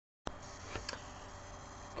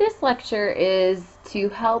This lecture is to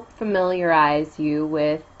help familiarize you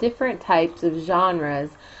with different types of genres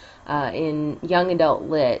in young adult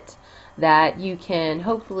lit that you can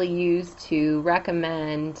hopefully use to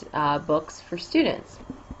recommend books for students.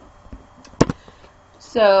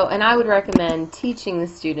 And I would recommend teaching the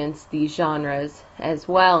students these genres as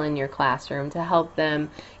well in your classroom to help them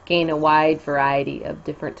gain a wide variety of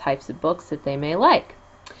different types of books that they may like.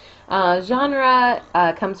 Genre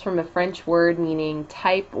comes from a French word meaning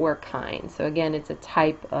type or kind. So again, it's a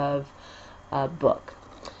type of book.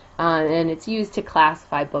 And it's used to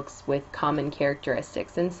classify books with common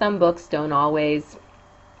characteristics. And some books don't always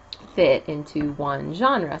fit into one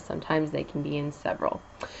genre. Sometimes they can be in several.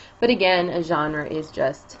 But again, a genre is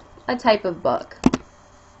just a type of book.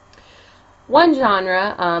 One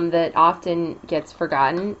genre that often gets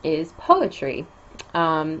forgotten is poetry.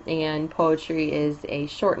 And poetry is a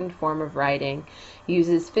shortened form of writing,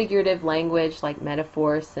 uses figurative language like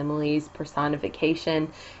metaphors, similes, personification,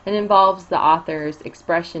 and involves the author's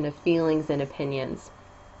expression of feelings and opinions.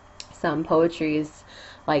 Some poetry is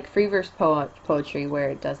like free verse poetry, where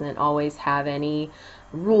it doesn't always have any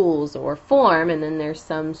rules or form, and then there's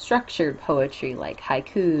some structured poetry like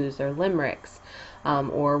haikus or limericks,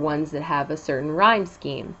 or ones that have a certain rhyme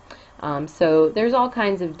scheme. So there's all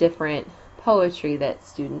kinds of different poetry that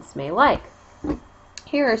students may like.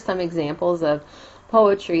 Here are some examples of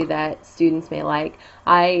poetry that students may like.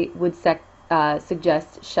 I would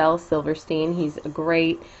suggest Shel Silverstein. He's a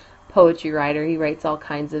great poetry writer. He writes all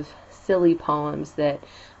kinds of silly poems that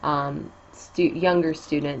younger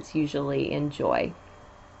students usually enjoy.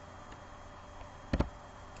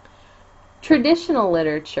 Traditional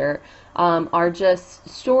literature are just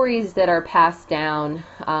stories that are passed down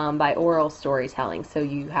by oral storytelling. So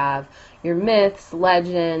you have your myths,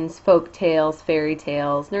 legends, folk tales, fairy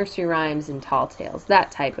tales, nursery rhymes, and tall tales,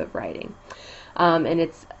 that type of writing. And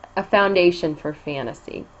it's a foundation for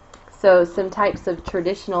fantasy. So some types of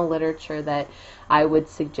traditional literature that I would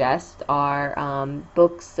suggest are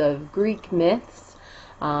books of Greek myths.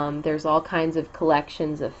 There's all kinds of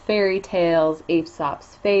collections of fairy tales,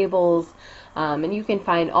 Aesop's fables, and you can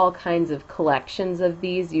find all kinds of collections of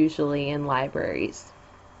these usually in libraries.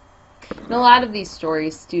 And a lot of these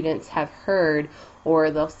stories students have heard, or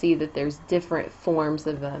they'll see that there's different forms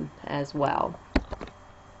of them as well.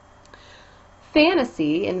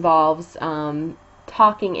 Fantasy involves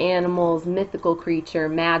talking animals, mythical creature,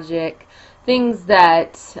 magic, things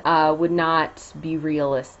that would not be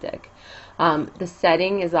realistic. The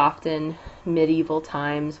setting is often medieval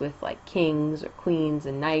times with like kings or queens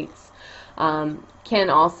and knights. Can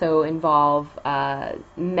also involve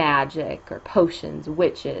magic or potions,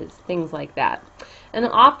 witches, things like that. And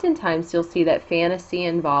oftentimes you'll see that fantasy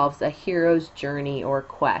involves a hero's journey or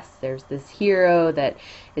quest. There's this hero that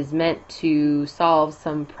is meant to solve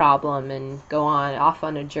some problem and go off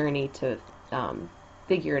on a journey to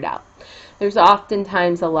figure it out. There's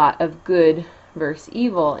oftentimes a lot of good versus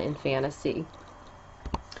evil in fantasy.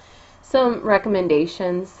 Some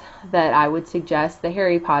recommendations that I would suggest: the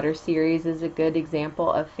Harry Potter series is a good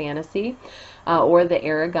example of fantasy, or the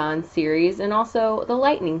Eragon series, and also the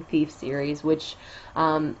Lightning Thief series, which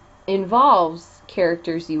involves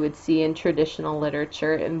characters you would see in traditional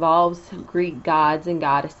literature. It involves Greek gods and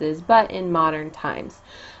goddesses, but in modern times.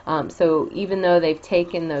 So even though they've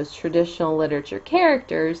taken those traditional literature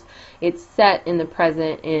characters, it's set in the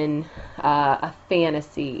present in a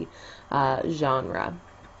fantasy genre.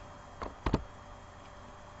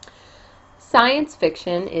 Science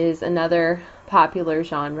fiction is another popular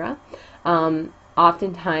genre.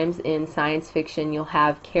 Oftentimes in science fiction you'll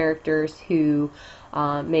have characters who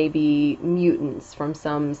may be mutants from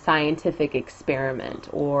some scientific experiment,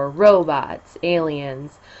 or robots,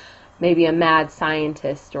 aliens, maybe a mad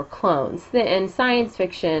scientist, or clones. In science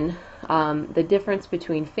fiction, the difference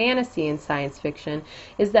between fantasy and science fiction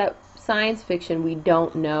is that science fiction, we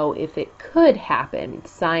don't know if it could happen.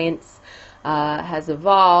 Science has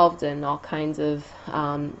evolved and all kinds of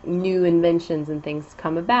new inventions and things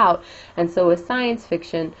come about, and so with science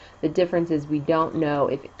fiction the difference is we don't know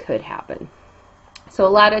if it could happen. So a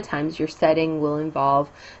lot of times your setting will involve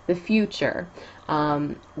the future,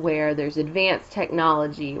 where there's advanced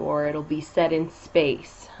technology, or it'll be set in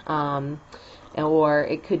space, or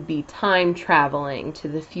it could be time traveling to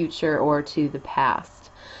the future or to the past.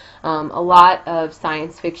 A lot of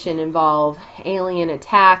science fiction involve alien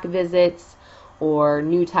attack visits, or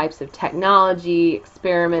new types of technology,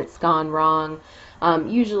 experiments gone wrong.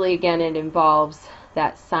 Usually, again, it involves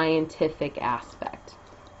that scientific aspect.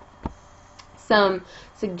 Some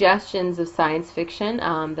suggestions of science fiction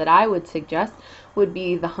that I would suggest would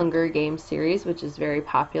be the Hunger Games series, which is very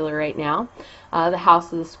popular right now. The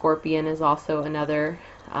House of the Scorpion is also another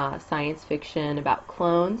science fiction about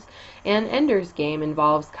clones. And Ender's Game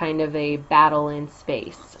involves kind of a battle in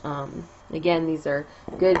space. Again, these are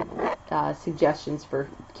good suggestions for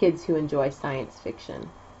kids who enjoy science fiction.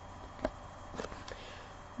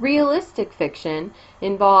 Realistic fiction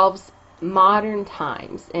involves modern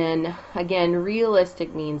times, and again,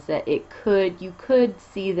 realistic means that you could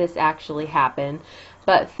see this actually happen,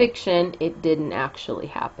 but fiction, it didn't actually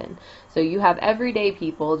happen. So you have everyday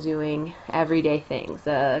people doing everyday things.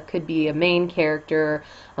 Could be a main character,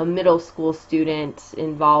 a middle school student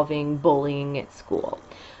involving bullying at school.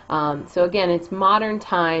 So again, it's modern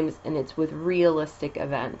times and it's with realistic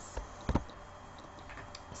events.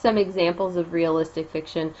 Some examples of realistic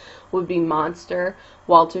fiction would be Monster.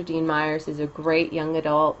 Walter Dean Myers is a great young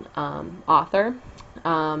adult author,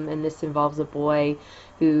 and this involves a boy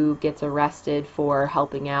who gets arrested for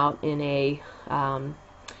helping out in a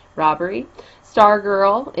robbery.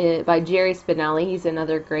 Stargirl by Jerry Spinelli. He's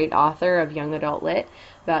another great author of young adult lit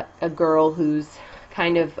about a girl who's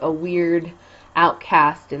kind of a weird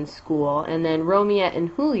outcast in school. And then Romeo and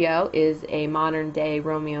Julio is a modern day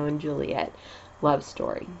Romeo and Juliet love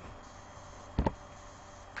story.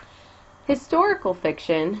 Historical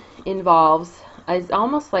fiction is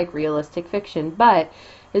almost like realistic fiction, but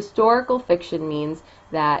historical fiction means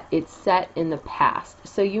that it's set in the past.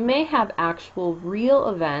 So you may have actual real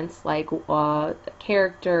events like a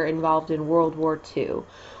character involved in World War II,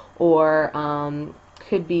 or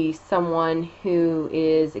could be someone who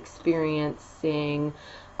is experiencing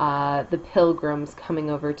the Pilgrims coming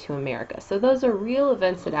over to America. So those are real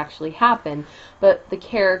events that actually happen, but the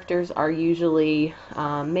characters are usually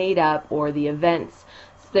made up, or the events,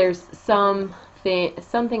 there's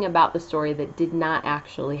something about the story that did not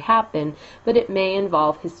actually happen, but it may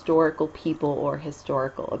involve historical people or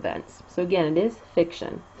historical events. So again, it is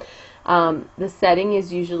fiction. The setting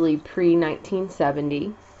is usually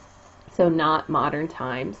pre-1970, so not modern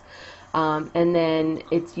times. And then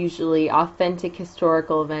it's usually authentic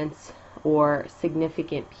historical events or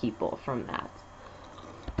significant people from that.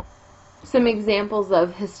 Some examples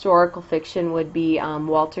of historical fiction would be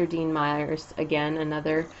Walter Dean Myers, again,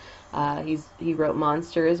 another, he wrote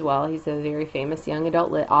Monster as well. He's a very famous young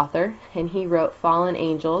adult lit author, and he wrote Fallen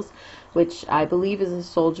Angels, which I believe is a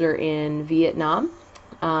soldier in Vietnam.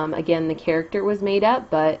 Again, the character was made up,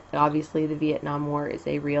 but obviously the Vietnam War is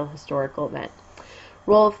a real historical event.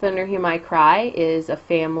 Roll of Thunder, Hear My Cry is a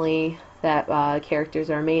family that characters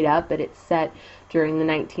are made up, but it's set during the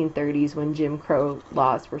 1930s when Jim Crow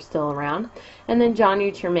laws were still around. And then John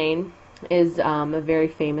U. Tremaine is a very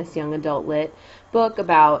famous young adult lit book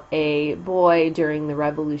about a boy during the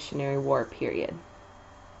Revolutionary War period.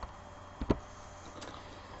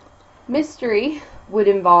 Mystery would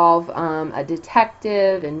involve a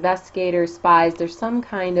detective, investigator, spies. There's some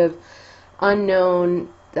kind of unknown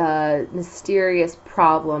mysterious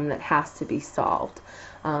problem that has to be solved.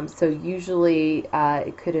 So usually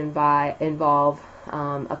it could involve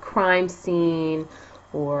a crime scene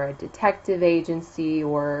or a detective agency,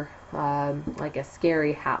 or like a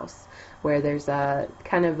scary house where there's a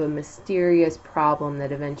kind of a mysterious problem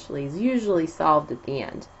that eventually is usually solved at the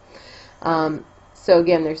end. So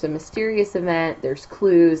again, there's a mysterious event, there's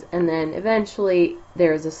clues, and then eventually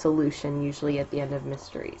there's a solution, usually at the end of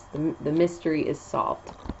mysteries. The mystery is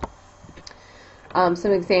solved.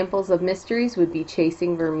 Some examples of mysteries would be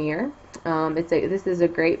Chasing Vermeer. This is a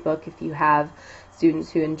great book if you have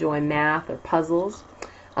students who enjoy math or puzzles.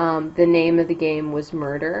 The name of the game was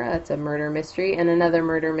Murder. That's a murder mystery. And another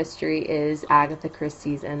murder mystery is Agatha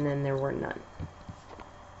Christie's And Then There Were None.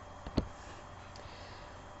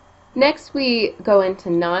 Next, we go into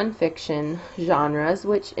nonfiction genres,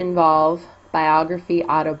 which involve biography,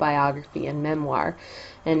 autobiography, and memoir.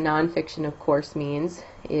 And nonfiction, of course, means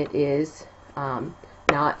it is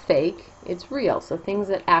not fake, it's real, so things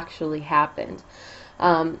that actually happened.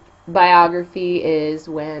 Biography is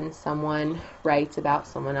when someone writes about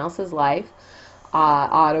someone else's life.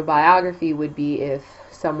 Autobiography would be if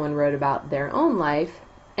someone wrote about their own life.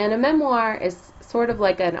 And a memoir is sort of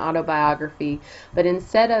like an autobiography, but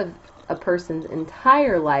instead of a person's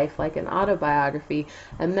entire life like an autobiography,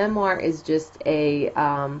 a memoir is just a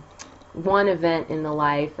one event in the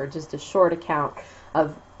life, or just a short account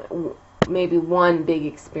of maybe one big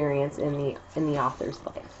experience in the author's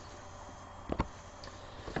life.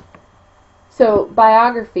 So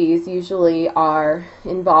biographies usually are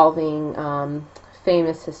involving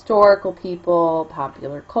famous historical people,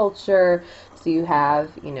 popular culture. So you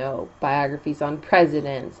have, biographies on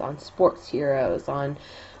presidents, on sports heroes, on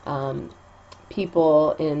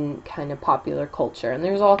people in kind of popular culture. And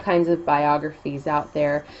there's all kinds of biographies out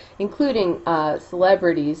there, including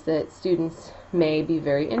celebrities that students may be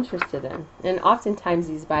very interested in. And oftentimes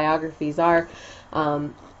these biographies are,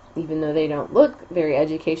 even though they don't look very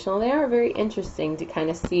educational, they are very interesting to kind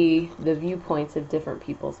of see the viewpoints of different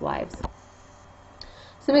people's lives.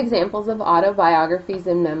 Some examples of autobiographies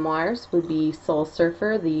and memoirs would be Soul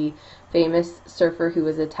Surfer, the famous surfer who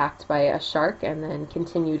was attacked by a shark and then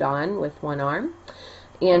continued on with one arm.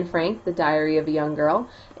 Anne Frank, The Diary of a Young Girl,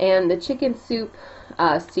 and the Chicken Soup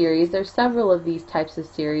series. There's several of these types of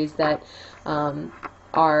series that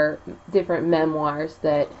are different memoirs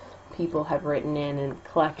that people have written in and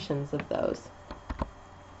collections of those.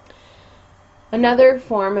 Another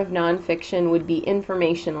form of nonfiction would be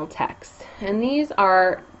informational texts, and these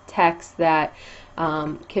are texts that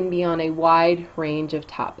can be on a wide range of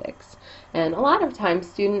topics. And a lot of times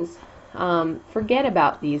students forget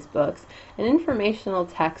about these books, and informational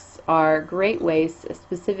texts are great ways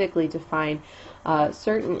specifically to find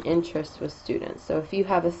certain interests with students. So if you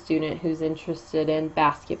have a student who's interested in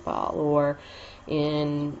basketball or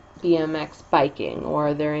in BMX biking,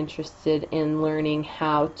 or they're interested in learning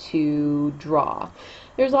how to draw,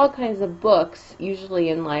 there's all kinds of books, usually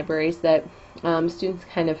in libraries, that students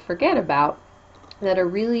kind of forget about, that are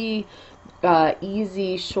really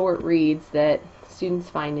easy, short reads that students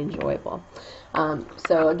find enjoyable.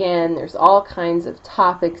 So again, there's all kinds of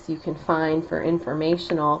topics you can find for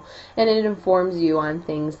informational, and it informs you on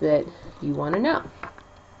things that you want to know.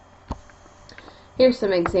 Here's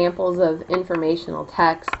some examples of informational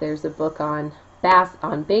text. There's a book on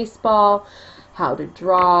baseball, how to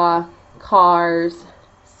draw, cars,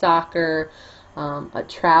 soccer, a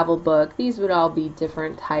travel book. These would all be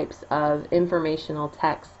different types of informational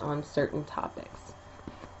text on certain topics.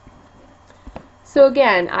 So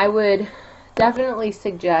again, I would definitely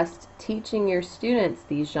suggest teaching your students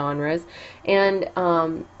these genres and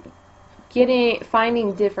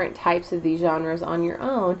finding different types of these genres on your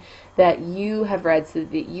own that you have read, so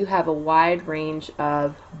that you have a wide range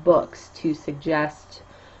of books to suggest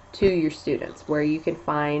to your students, where you can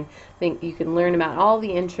you can learn about all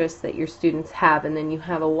the interests that your students have, and then you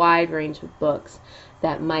have a wide range of books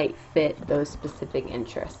that might fit those specific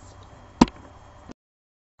interests.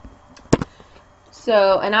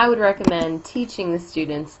 So, and I would recommend teaching the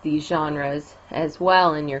students these genres as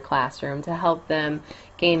well in your classroom to help them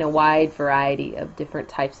gain a wide variety of different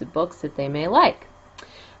types of books that they may like.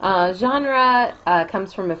 Genre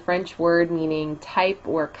comes from a French word meaning type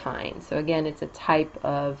or kind. So again, it's a type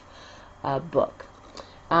of book.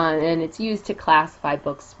 And it's used to classify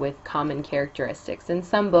books with common characteristics. And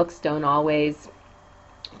some books don't always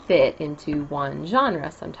fit into one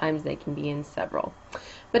genre. Sometimes they can be in several.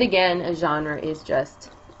 But again, a genre is just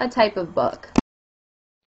a type of book.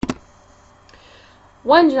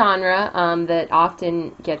 One genre that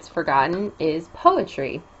often gets forgotten is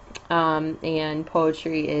poetry. And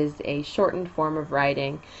poetry is a shortened form of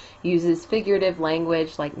writing, uses figurative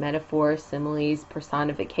language like metaphors, similes,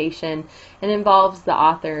 personification, and involves the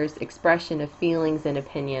author's expression of feelings and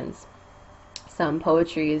opinions. Some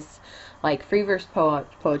poetry is like free verse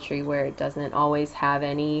poetry, where it doesn't always have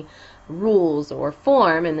any rules or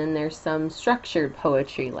form, and then there's some structured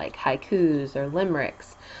poetry like haikus or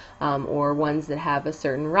limericks, or ones that have a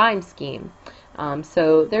certain rhyme scheme.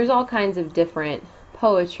 So there's all kinds of different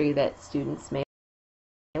poetry that students may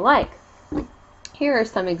like. Here are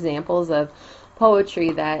some examples of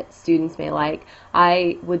poetry that students may like.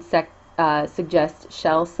 I would suggest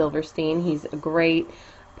Shel Silverstein. He's a great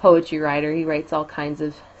poetry writer. He writes all kinds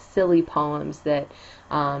of silly poems that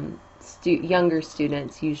younger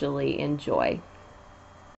students usually enjoy.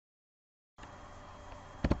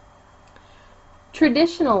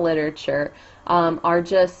 Traditional literature are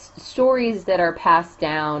just stories that are passed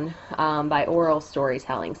down by oral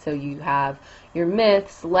storytelling. So you have your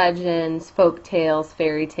myths, legends, folk tales,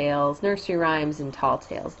 fairy tales, nursery rhymes, and tall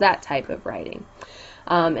tales, that type of writing.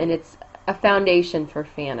 And it's a foundation for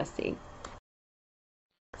fantasy.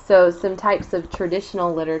 So some types of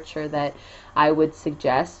traditional literature that I would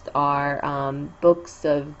suggest are books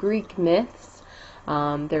of Greek myths.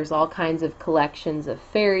 There's all kinds of collections of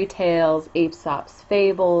fairy tales, Aesop's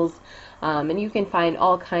fables, and you can find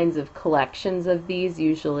all kinds of collections of these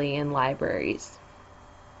usually in libraries.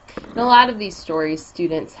 And a lot of these stories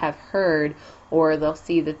students have heard, or they'll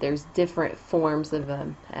see that there's different forms of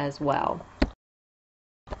them as well.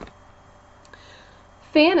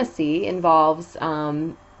 Fantasy involves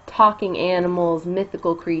talking animals,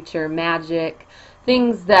 mythical creature, magic,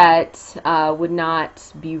 things that would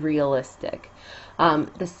not be realistic.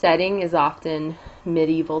 The setting is often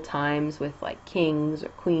medieval times with like kings or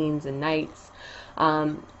queens and knights.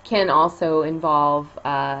 can also involve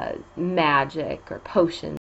magic or potions.